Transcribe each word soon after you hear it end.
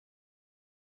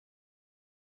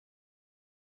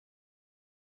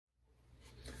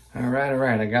All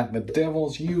right. I got the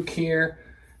devil's uke here.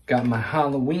 Got my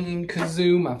Halloween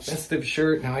kazoo, my festive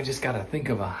shirt. Now I just gotta think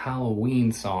of a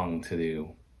Halloween song to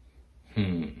do.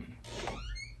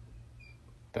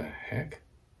 The heck?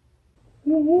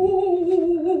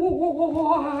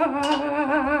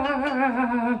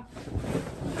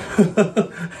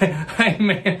 Hey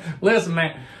man, listen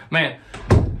man,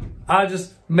 I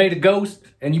just made a ghost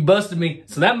and you busted me,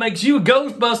 so that makes you a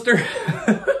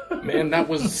Ghostbuster. Man, that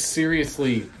was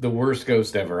seriously the worst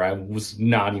ghost ever. I was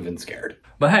not even scared.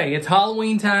 But hey, it's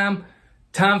Halloween time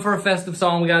for a festive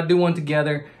song. We gotta do one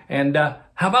together. And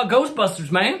how about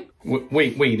Ghostbusters, man?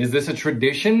 Wait, is this a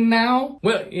tradition now?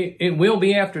 Well, it will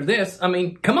be after this. I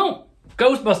mean, come on,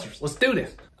 Ghostbusters, let's do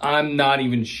this. I'm not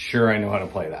even sure I know how to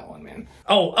play that one, man.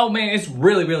 Oh man, it's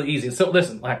really, really easy. So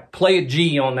listen, like play a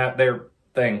G on that there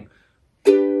thing.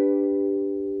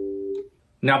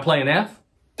 Now play an F.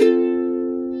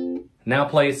 Now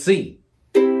play a C.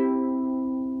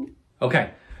 Okay,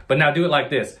 but now do it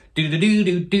like this. Do.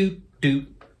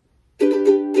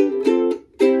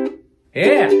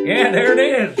 Yeah, there it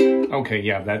is. Okay,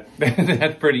 yeah,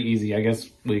 that's pretty easy. I guess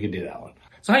we could do that one.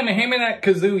 So hey man, hand me that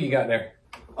kazoo you got there.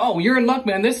 Oh, you're in luck,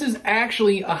 man. This is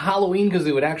actually a Halloween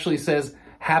kazoo. It actually says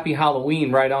Happy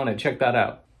Halloween right on it. Check that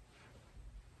out.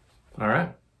 All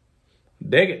right.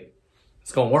 Dig it.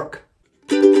 It's gonna work.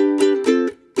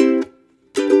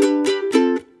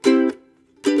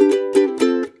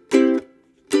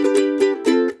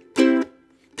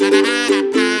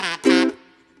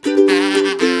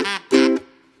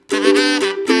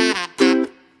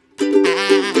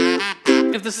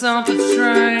 If there's something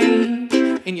strange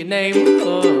in your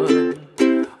neighborhood,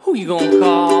 who you gonna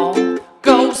call?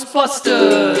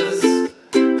 Ghostbusters.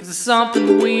 If there's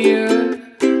something weird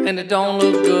and it don't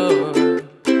look good,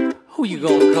 who you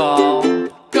gonna call?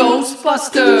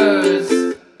 Ghostbusters.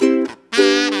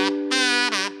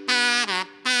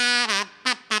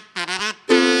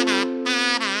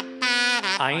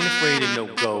 I ain't afraid of no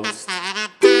ghosts.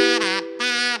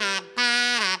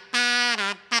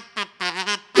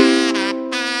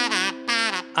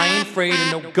 I ain't afraid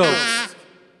of no ghosts.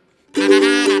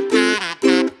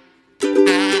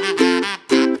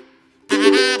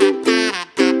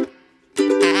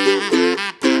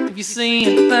 If you're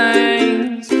seeing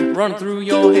things run through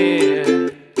your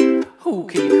head, who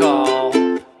can you call?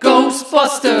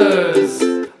 Ghostbusters.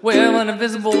 Well, an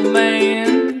invisible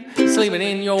man sleeping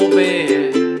in your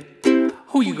bed,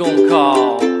 who you gonna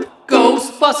call?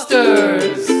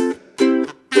 Ghostbusters.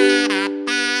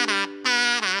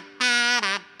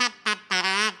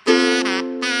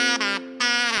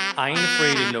 I ain't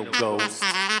afraid of no ghosts.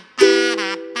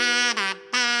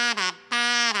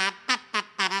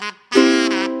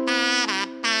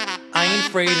 I ain't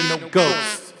afraid of no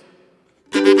ghosts.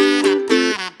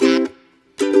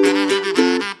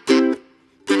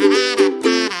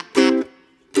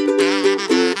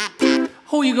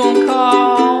 Who you gonna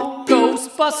call?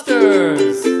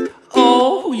 Ghostbusters.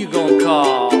 Oh, who you gonna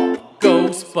call?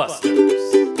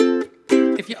 Ghostbusters.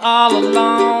 If you're all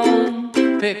alone,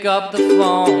 pick up the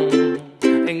phone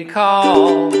and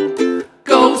call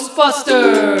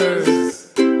Ghostbusters.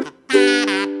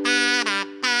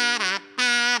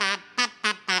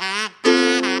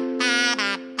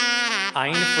 I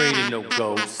ain't afraid of no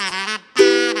ghosts.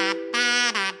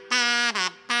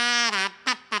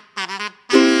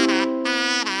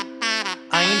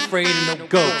 I ain't afraid of no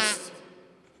ghosts.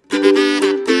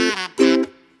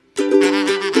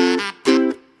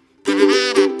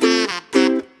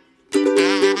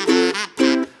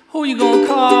 Who you gonna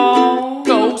call?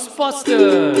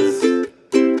 Ghostbusters.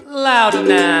 Louder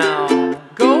now,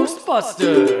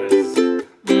 Ghostbusters.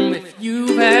 If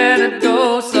you've had a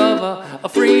dose of a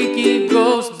freaky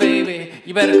ghost, baby,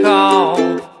 you better call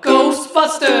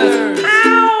Ghostbusters.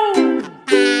 Ow!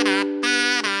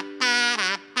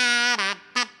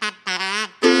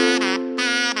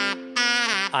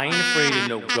 I ain't afraid of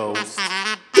no ghosts.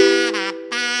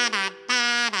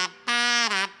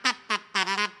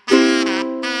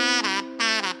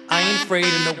 I ain't afraid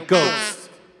of no ghosts.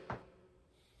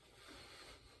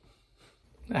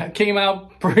 That came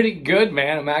out pretty good,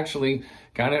 man. I'm actually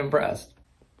kind of impressed.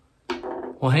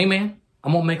 Well, hey, man,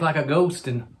 I'm gonna make like a ghost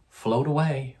and float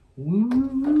away. Woo.